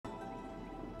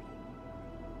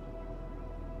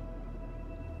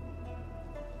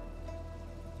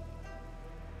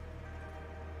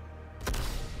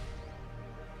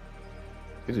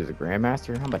This is a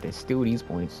grandmaster. I'm about to steal these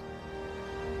points.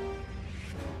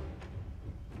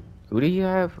 Who did he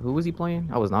have? Who was he playing?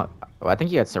 I was not. Oh, I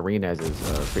think he had Serena as his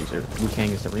creature. Liu Kang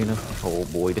and Serena. Oh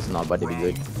boy, this is not about to be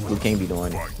good. Liu Kang be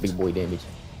doing big boy damage.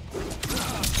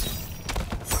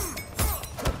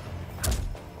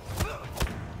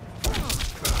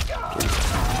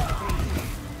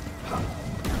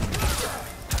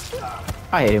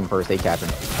 I hit him first. They capping.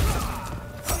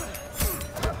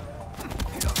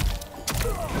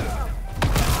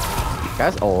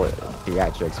 That's all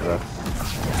theatrics, bro.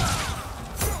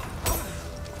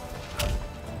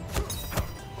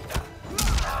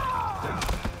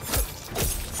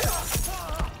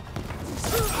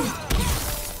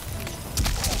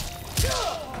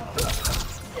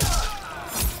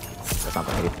 That's not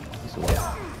the hit.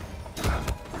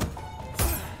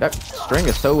 That string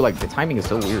is so, like, the timing is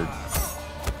so weird.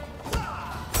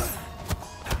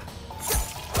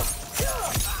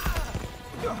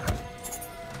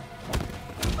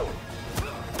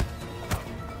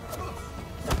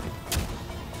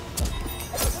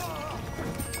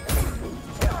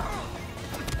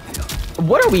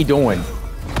 What are we doing?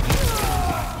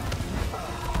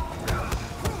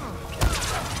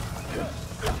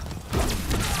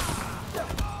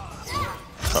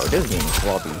 Oh, this game is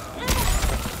sloppy.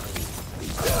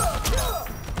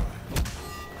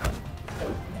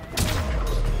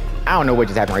 I don't know what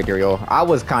just happened right there, yo. I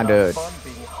was kind of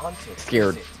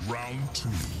scared. Round 2,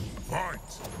 fight.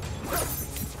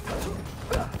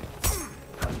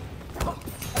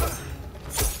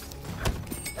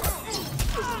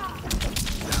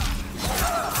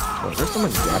 Oh, there's so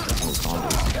much gaps in these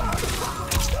combos.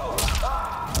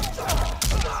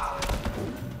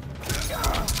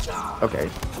 Okay,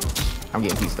 I'm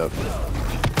getting pieced up.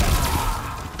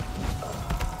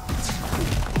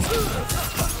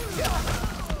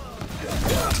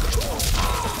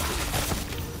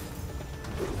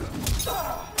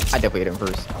 I definitely hit him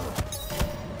first.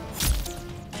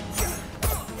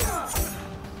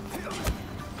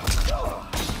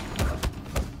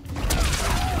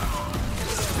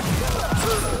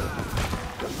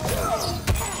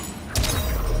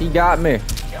 He got me.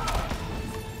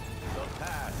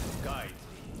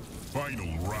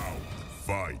 Final round,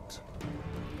 fight.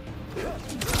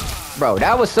 Bro,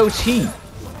 that was so cheap.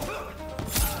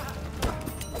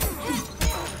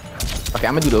 Okay,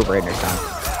 I'm gonna do the overhead next time.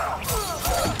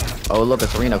 Oh, look, a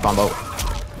Serena combo. You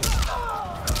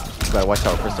gotta watch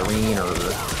out for Serena.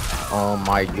 Oh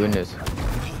my goodness.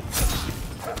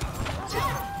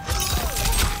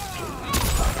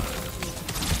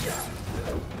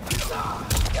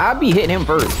 I be hitting him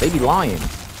first. They be lying.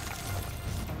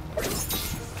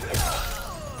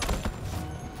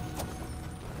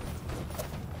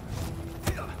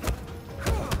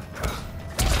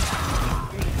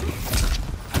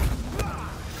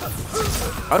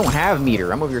 I don't have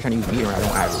meter. I'm over here trying to use meter and I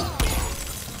don't have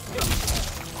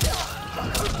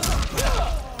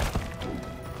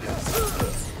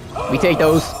it. We take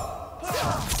those.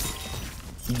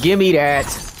 Give me that.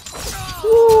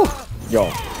 Woo. Yo,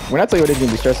 when I tell you this game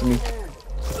be stressing me,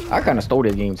 I kind of stole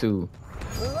this game too.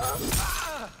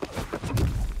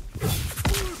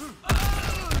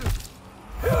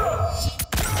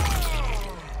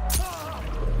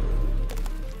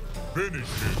 Finish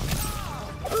it.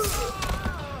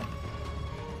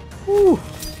 Woo.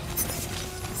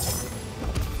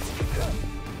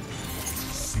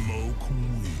 Smoke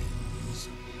wins.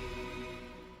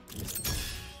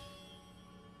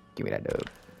 Give me that dub.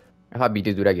 If I beat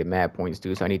this dude, I get mad points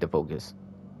too, so I need to focus.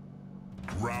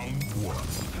 Round 1,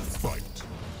 fight.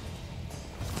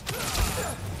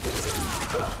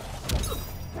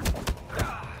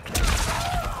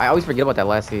 I always forget about that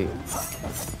last hit.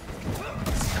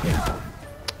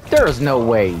 There's no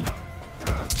way.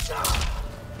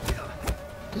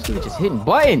 This dude just hitting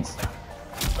buttons.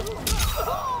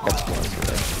 That's close.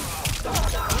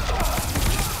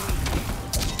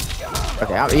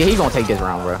 Okay, he's gonna take this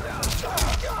round, bro.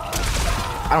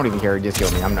 I don't even care. Just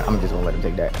kill me. I'm just gonna let him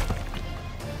take that.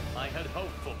 I had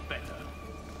hoped for better.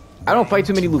 I don't fight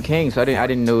too many Liu Kang, so I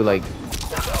didn't know like.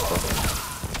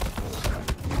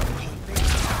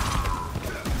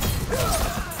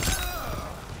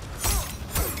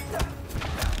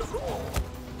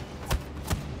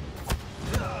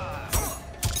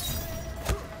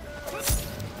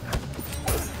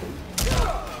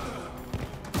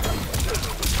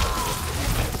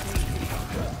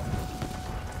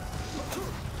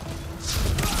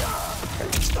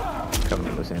 Cover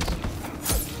no sense.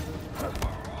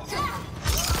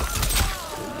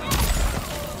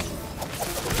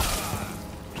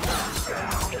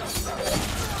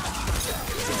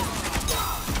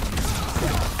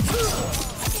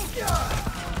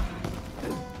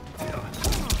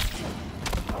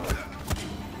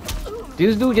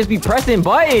 This dude just be pressing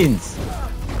buttons.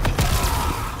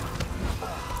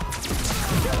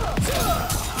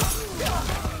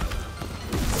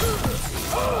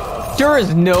 There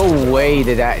is no way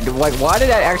that like, why did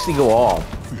that actually go off?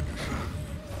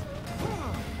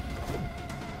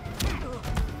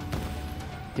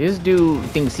 This dude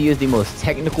thinks he is the most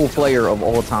technical player of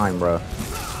all time, bro.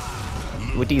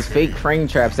 With these fake frame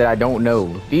traps that I don't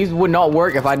know. These would not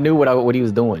work if I knew what he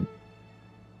was doing.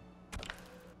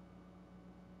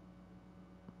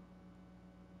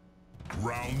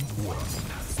 Round one,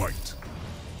 fight.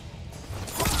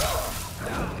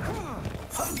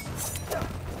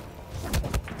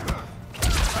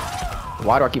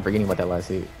 Why do I keep forgetting about that last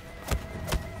hit?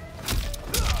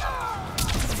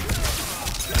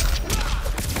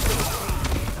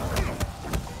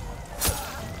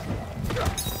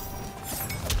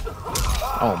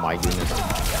 Oh my goodness.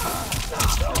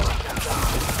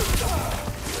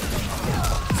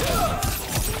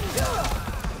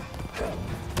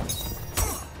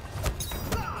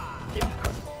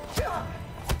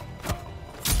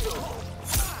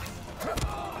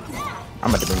 I'm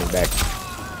about to bring it back.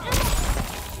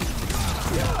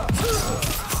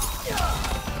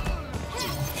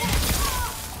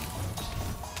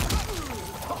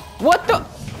 What the?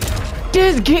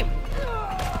 This game.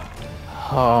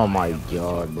 Oh my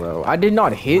god, bro. I did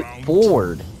not hit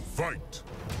forward. Fight.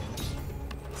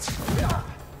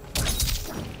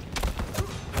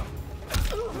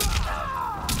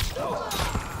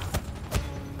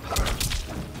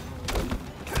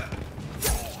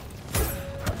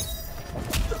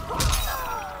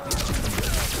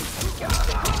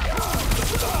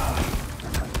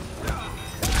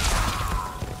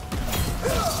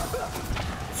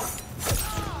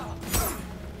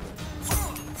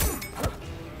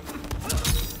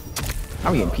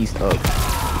 I'm getting pieced up.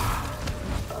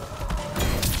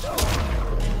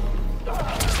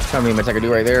 Tell me how much I can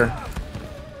do right there.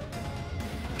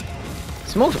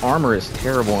 Smoke's armor is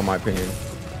terrible in my opinion.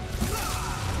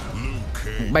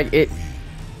 Like it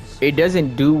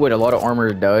doesn't do what a lot of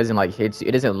armor does and like hits.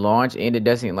 It doesn't launch and it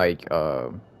doesn't like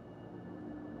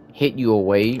hit you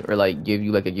away or like give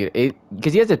you like a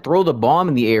because he has to throw the bomb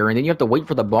in the air and then you have to wait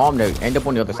for the bomb to end up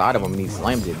on the other side of him and he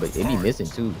slams it, but it'd be missing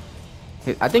too.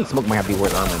 I think Smoke might have to be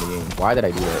worth armor in the game. Why did I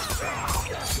do that?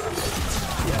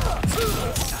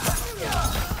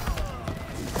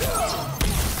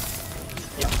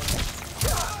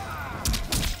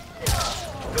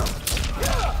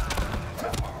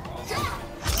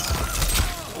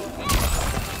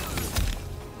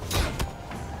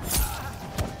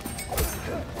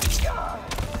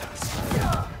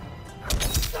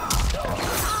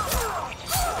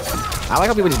 I like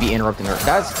how people just be interrupting their.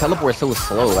 That's teleport so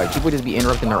slow. Like people just be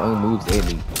interrupting their own moves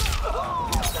daily.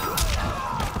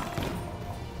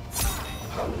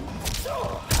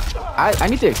 I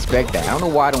need to expect that. I don't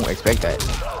know why I don't expect that.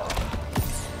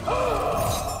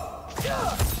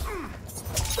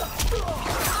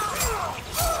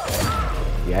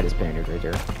 Yeah, I just panicked right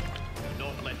there.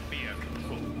 Don't let fear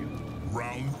control you.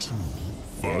 Round two,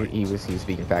 Yeah, fight. he was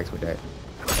speaking facts with that.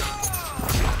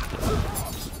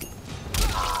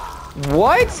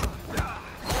 What?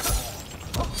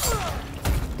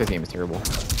 This game is terrible.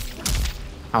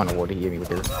 I don't know what he gave me with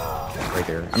there. Right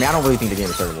there. I mean, I don't really think the game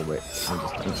is terrible, but I'm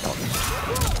just talking.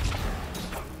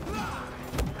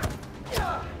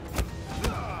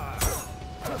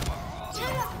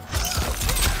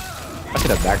 I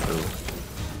should have back through.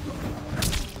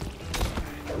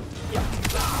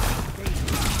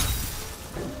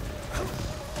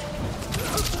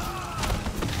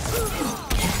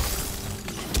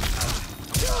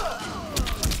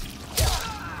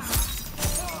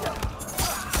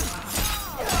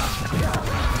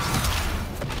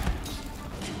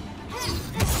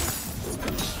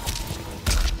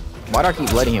 Why do I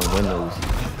keep letting him win those?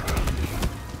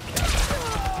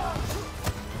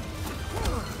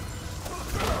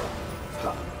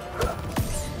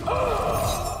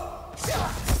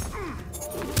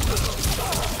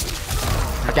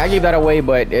 Okay, I gave that away,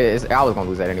 but I was gonna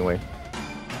lose that anyway.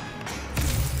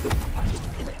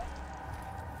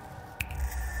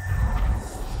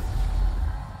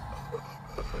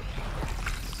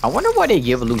 I wonder why they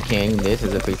give Liu Kang this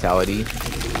as a fatality.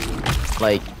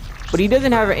 Like, but he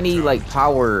doesn't have any like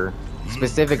power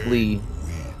specifically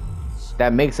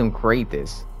that makes him create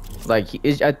this. Like,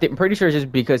 I'm pretty sure it's just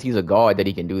because he's a god that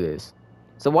he can do this.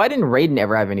 So why didn't Raiden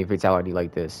ever have any fatality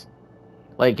like this?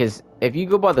 Like, cause if you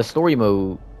go by the story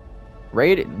mode,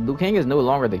 Liu Kang is no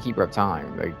longer the Keeper of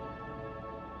Time. Like,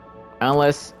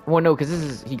 unless, well, no,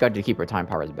 cause he got the Keeper of Time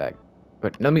powers back.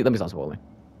 But let me stop spoiling.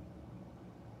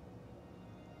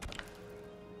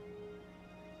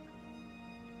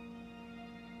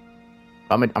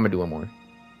 I'm gonna do one more.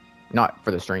 Not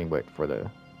for the stream, but for the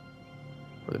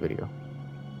video.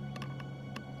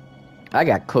 I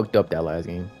got cooked up that last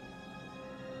game.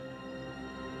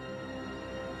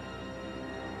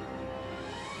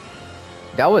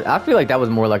 I feel like that was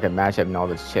more like a matchup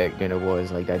knowledge check than it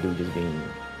was like that dude just being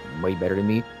way better than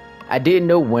me. I didn't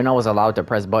know when I was allowed to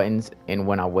press buttons and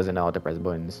when I wasn't allowed to press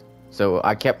buttons. So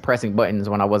I kept pressing buttons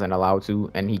when I wasn't allowed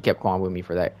to, and he kept calling with me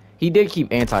for that. He did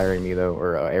keep anti-airing me though,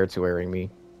 or air to airing me.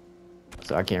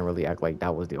 So I can't really act like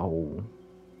that was the whole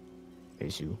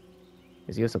issue.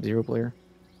 Is he a Sub-Zero player?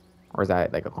 Or is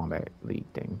that like a Kombat League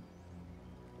thing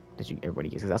that everybody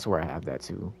gets? Because that's where I have that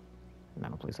too. And I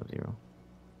don't play Sub-Zero.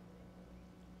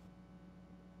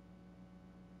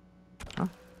 Huh?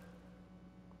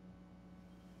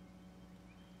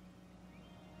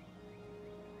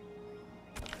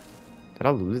 Did I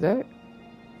lose that?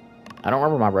 I don't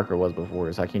remember what my record was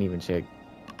before, so I can't even check.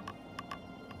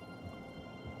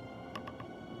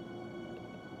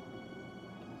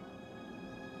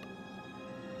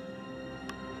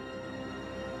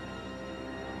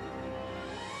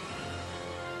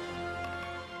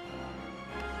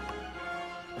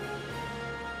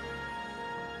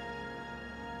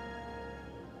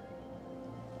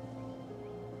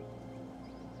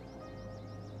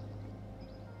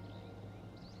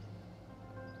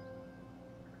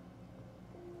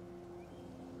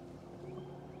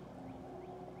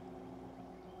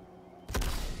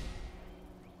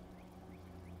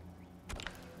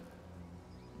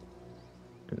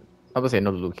 I was gonna say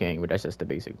another Liu Kang, but that's just the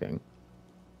basic thing.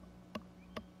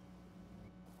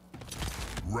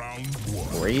 Round one.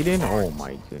 Raiden? Oh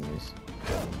my goodness.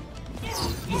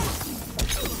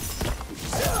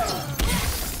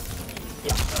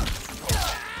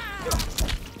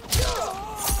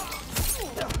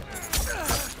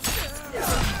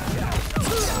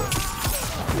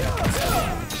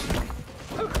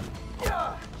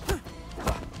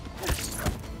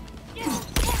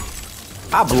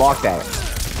 I blocked that.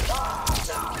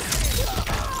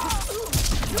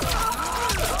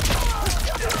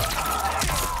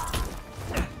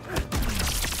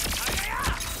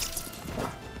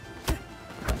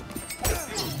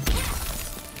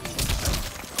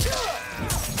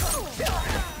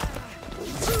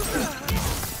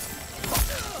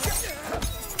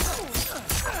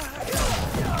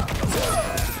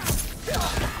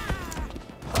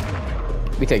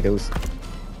 We take those.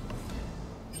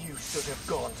 You should have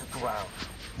gone to ground.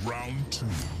 Round two.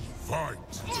 Fight.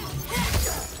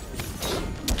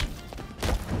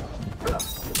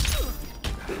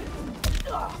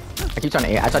 I keep trying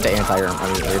to. I tried to anti-air him.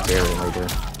 I mean, air to air him right there.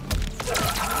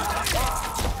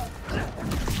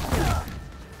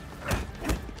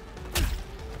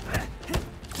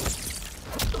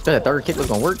 That third kick was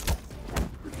gonna work.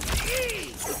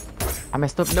 I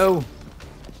messed up. No.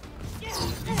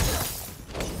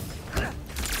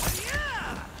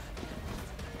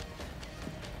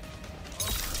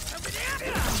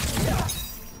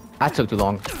 I took too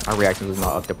long. My reaction was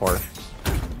not up to par.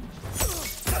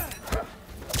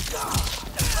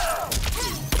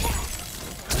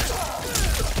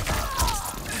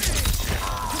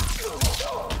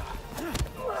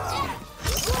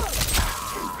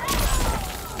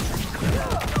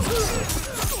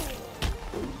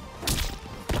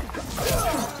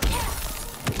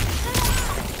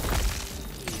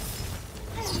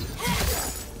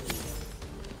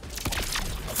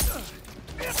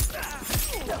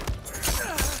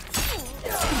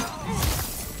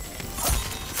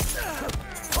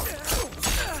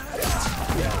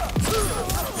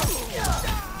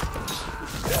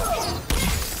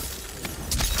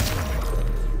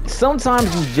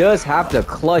 Sometimes you just have to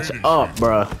clutch up,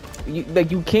 bruh.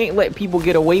 You can't let people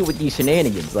get away with these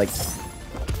shenanigans. Like,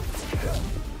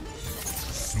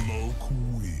 Smoke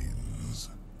wins.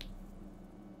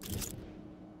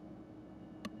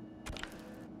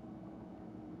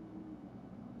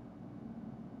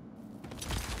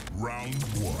 Round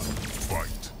one.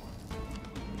 Fight.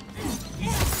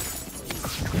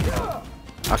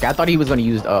 okay, I thought he was gonna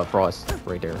use Frost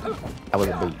right there. That was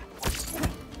a bait.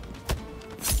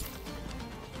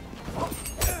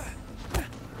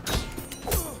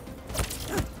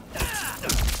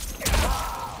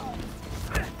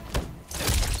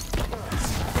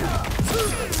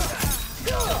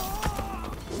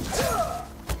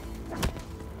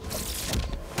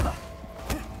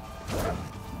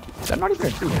 Is that not even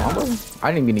a true combo?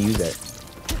 I didn't mean to use that.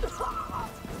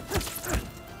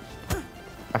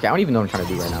 Okay, I don't even know what I'm trying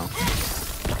to do right now.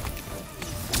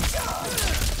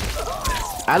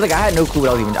 I had no clue what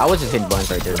I was even. I was just hitting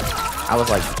buttons right there. I was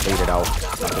like faded out,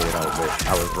 not faded out, but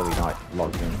I was really not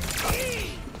locked in.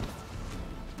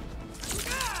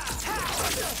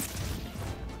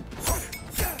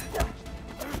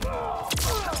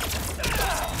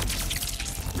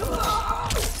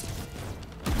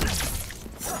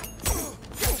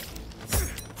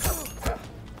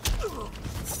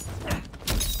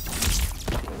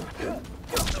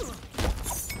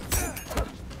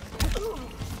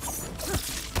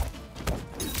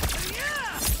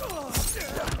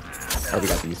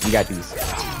 You got these.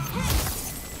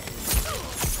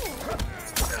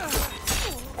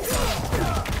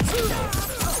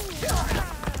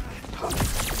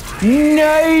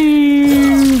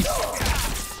 Nice!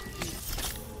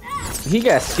 He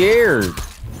got scared.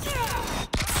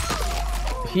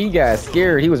 He got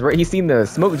scared. He was he seen the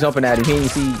smoke jumping at him. He didn't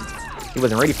see. He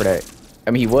wasn't ready for that.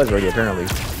 I mean, he was ready apparently.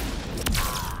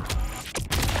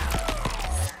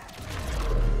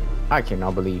 I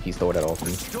cannot believe he stole that off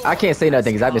me. I can't say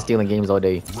nothing because I've been stealing games all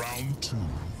day. Round 2,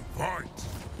 fight.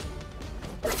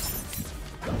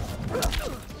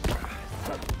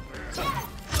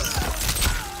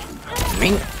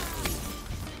 Ming.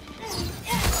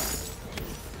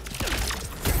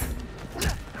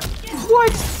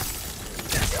 What?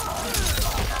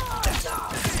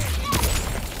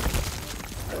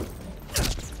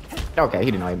 Okay,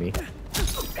 he didn't hit me.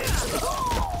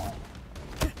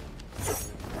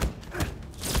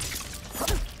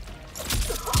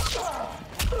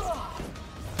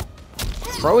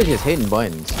 Bro is just hitting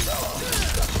buttons.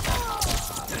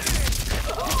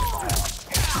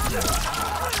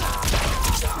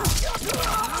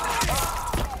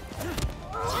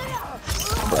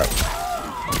 Bro.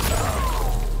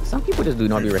 Some people just do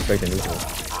not be respecting neutral.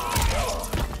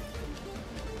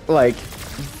 Like,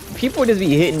 people just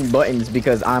be hitting buttons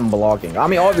because I'm blocking. I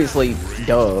mean, obviously,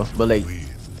 duh, but like,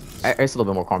 it's a little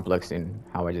bit more complex than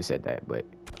how I just said that, but.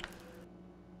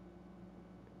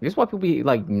 This is why people be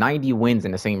like 90 wins in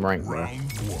the same rank, bro.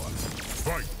 Round 1,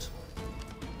 fight.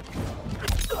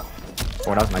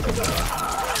 Oh, that was my thing.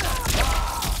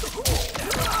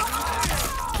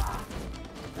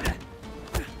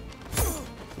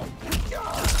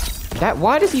 That,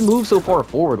 why does he move so far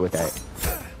forward with that?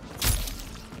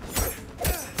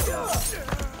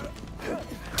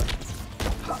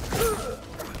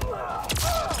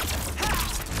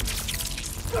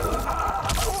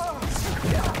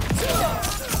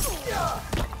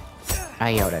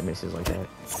 I hate how that misses like that.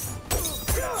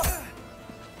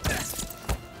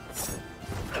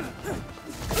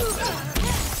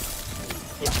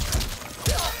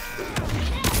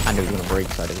 I knew he was gonna break,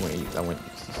 so I went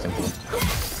simple.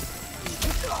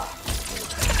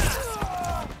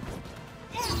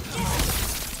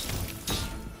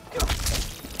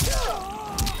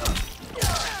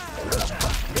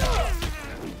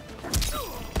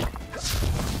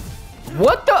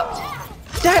 What the?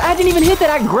 That, I didn't even hit that,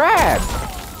 I grabbed.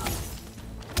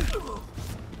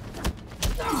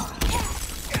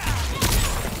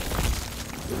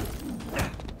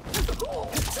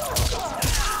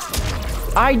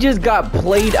 I just got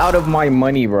played out of my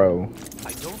money, bro.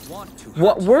 I don't want to.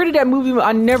 What? Where did that move even?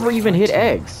 I never even hit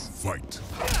X. Fight.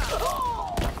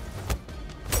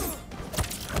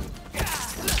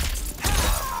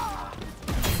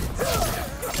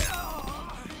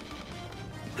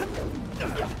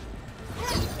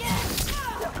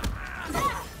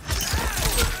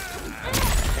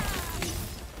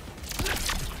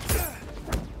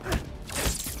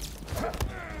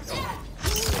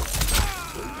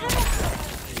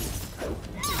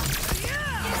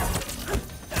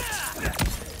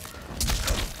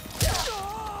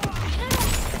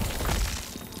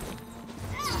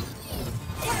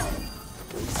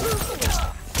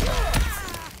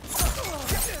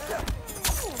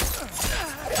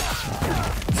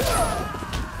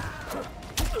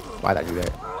 Why'd I do that?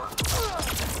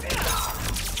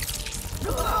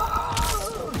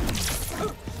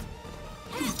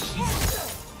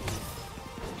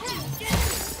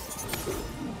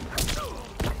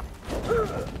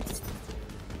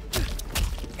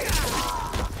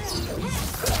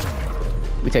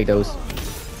 We take those.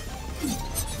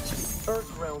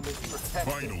 Earth realm is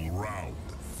protected. Final round,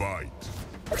 fight.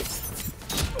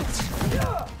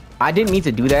 I didn't mean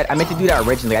to do that. I meant to do that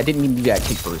originally. I didn't mean to do that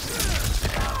kick first.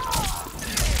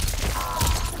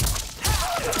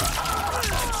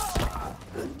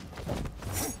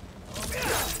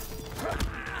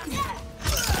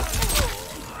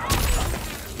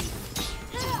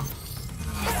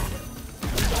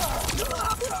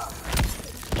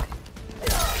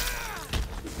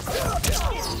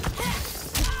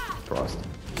 Frost.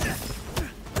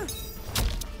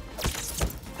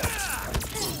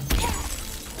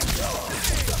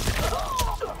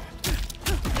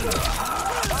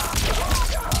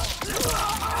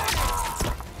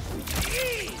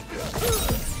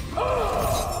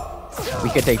 We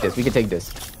can take this. We can take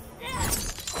this.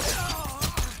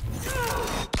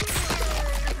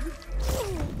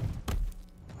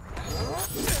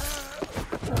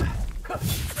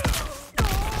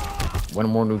 One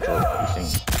more neutral. You think?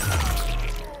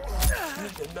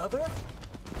 Need another?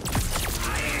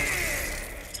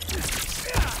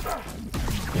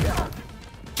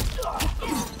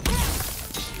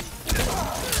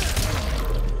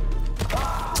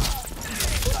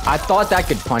 I thought that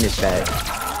could punish that.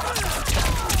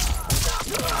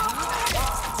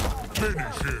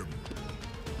 Finish him.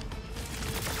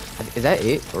 Is that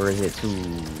it? Or is it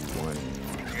 2-1?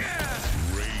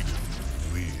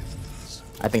 Raiden wins.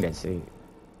 I think that's it.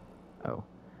 Oh.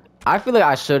 I feel like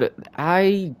I should...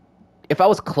 If I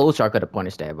was closer, I could have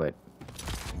punished that, but...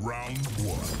 Round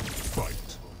 1.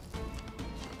 Fight.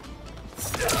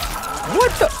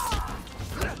 What the...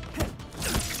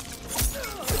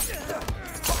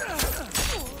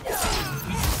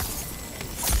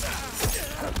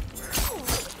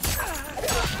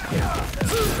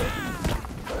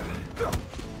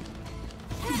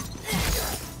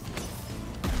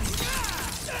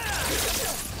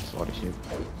 Saw the shit.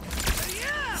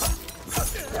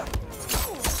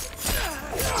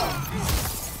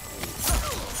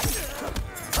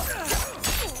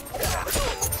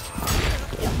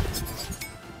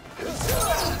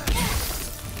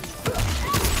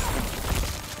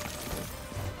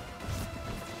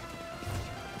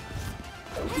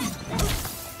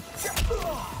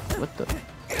 What the?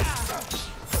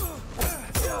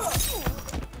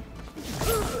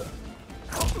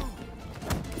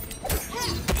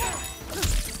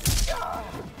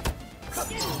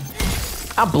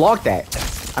 I blocked that.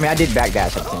 I mean, I did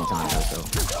backdash at the same time, though, so.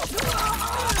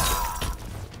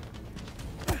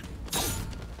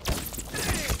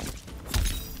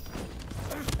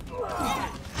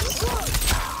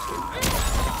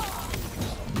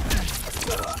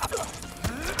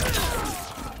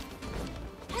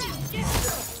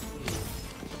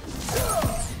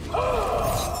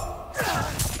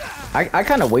 I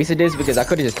kind of wasted this because I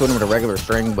could have just killed him with a regular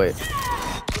string, but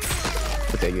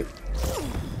we'll take it.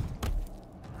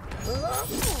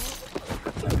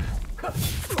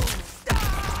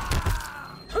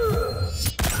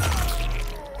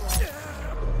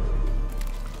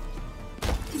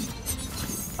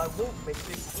 I won't make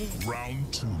this easy.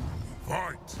 Round 2.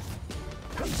 Fight.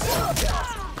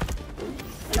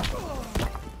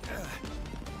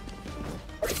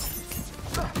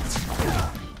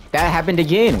 That happened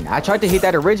again. I tried to hit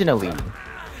that originally.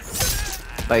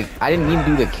 Like, I didn't mean to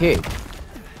do the kick.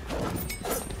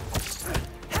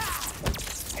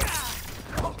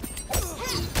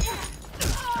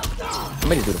 I'm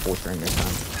gonna do the full string this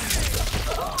time.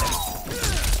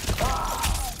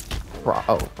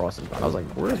 Oh, Frost is gone. I was like,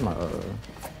 where's my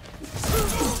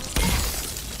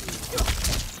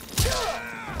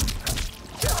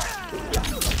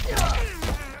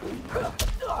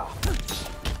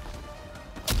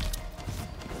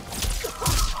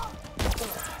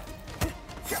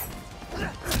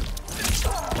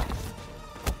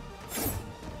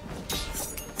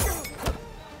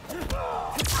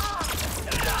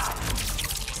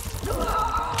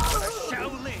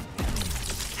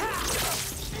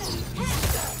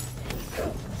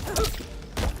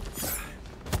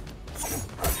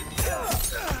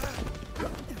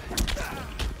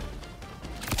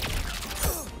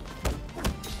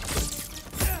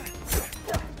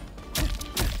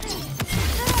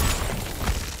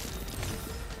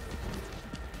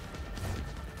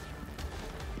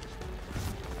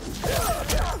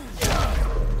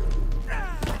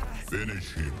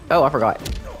Finish him. Oh, I forgot.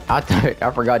 I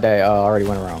forgot that already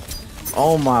went around.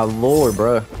 Oh my lord,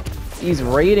 bruh. These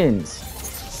Raidens.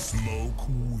 Smoke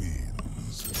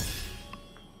wins.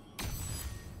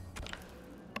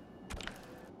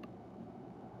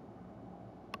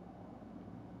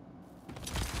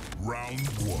 Round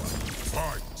 1.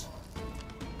 Fight.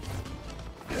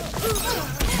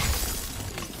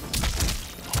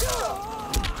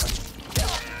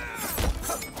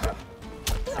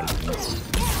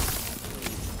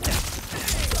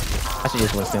 I should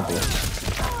just went simple.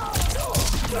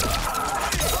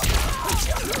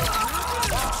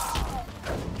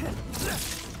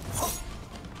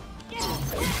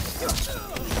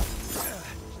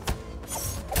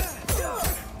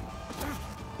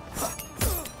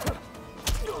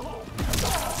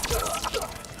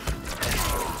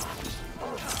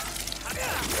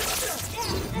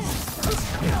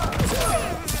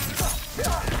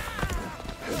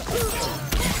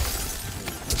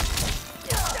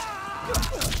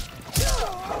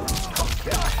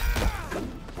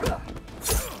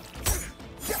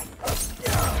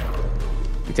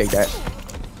 You take that.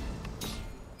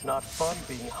 Not fun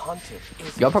being hunted.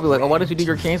 Y'all probably like, oh, why don't you do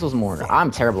your cancels more? I'm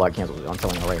terrible at cancels. I'm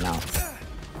telling you right now.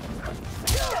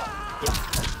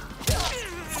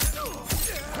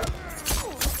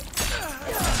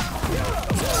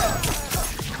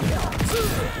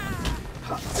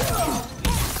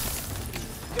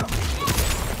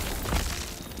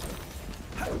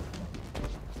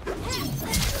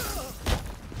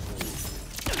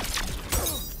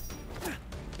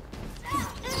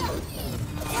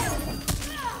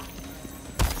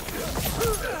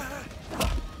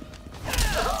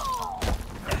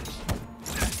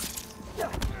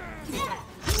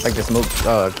 Like the smoke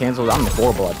cancels. I'm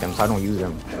horrible at them, so I don't use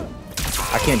them.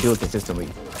 I can't do it consistently.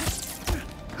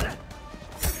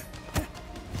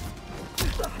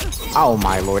 Oh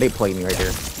my lord, they played me right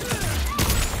there.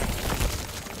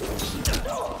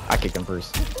 I kicked him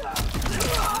first.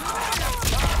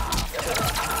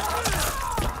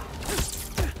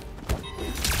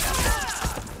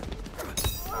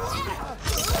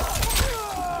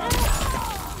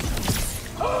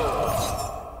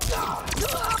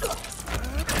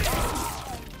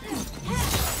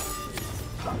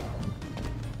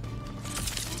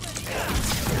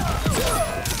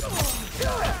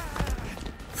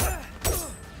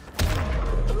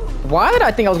 Why did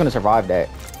I think I was gonna survive that?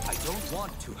 I don't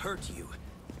want to hurt you.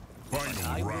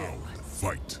 Final round.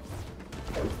 Fight.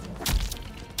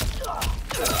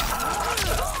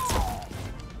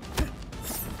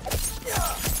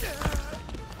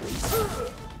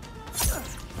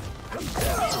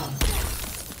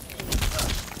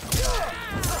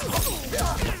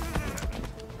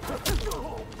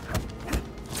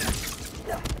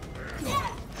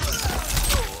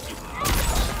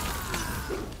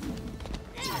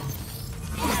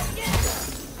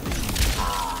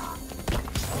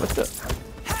 What's the?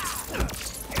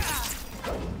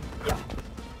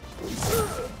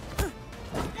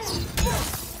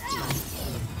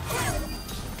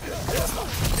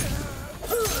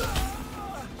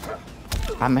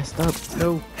 I messed up.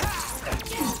 No.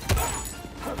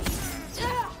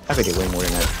 I could do way more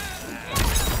than that.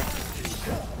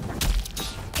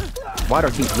 Why do I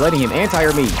keep letting him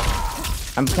anti-air me?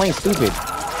 I'm playing stupid.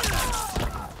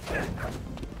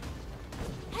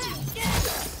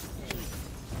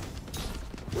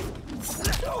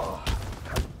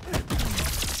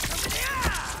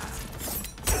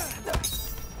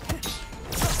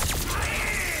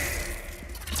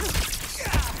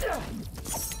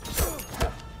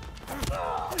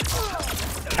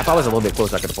 If I was a little bit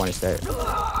closer, I could have punished that.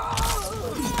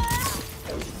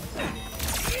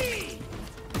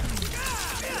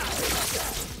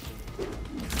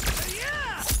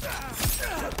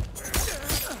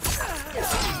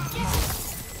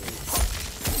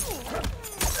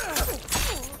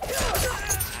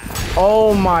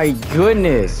 Oh my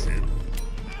goodness.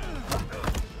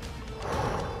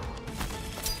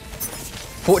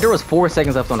 There was 4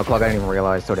 seconds left on the clock. I didn't even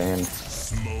realize till the end.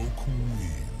 Smoke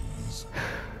wins.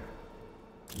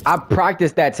 I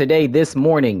practiced that today, this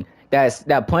morning.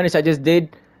 That punish I just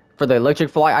did for the electric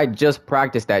fly. I just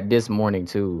practiced that this morning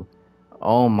too.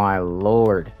 Oh my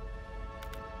lord.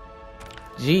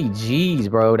 GG's,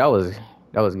 bro. That was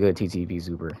good. TTP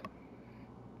super.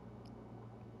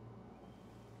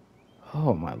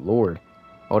 Oh my lord.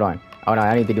 Hold on.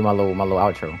 I need to do my little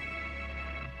outro.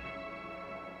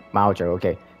 My outro.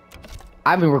 Okay.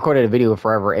 I haven't recorded a video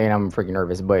forever, and I'm freaking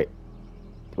nervous. But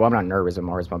well, I'm not nervous.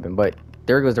 My heart's pumping. But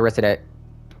there goes the rest of that.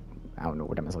 I don't know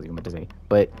what I'm supposed to say.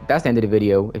 But that's the end of the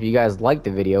video. If you guys liked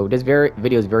the video, this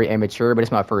video is very immature, but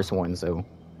it's my first one, so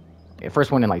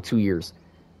first one in like 2 years.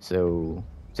 So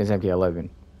since MK11.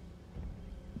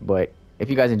 But if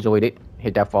you guys enjoyed it,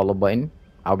 hit that follow button.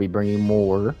 I'll be bringing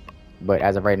more. But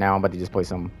as of right now, I'm about to just play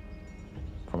some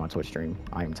for my Twitch stream.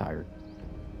 I am tired.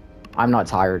 I'm not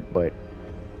tired, but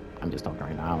I'm just talking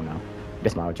right now. I don't know.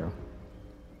 That's my outro.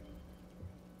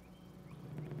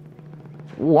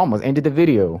 Ooh, almost ended the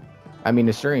video. I mean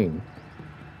the stream.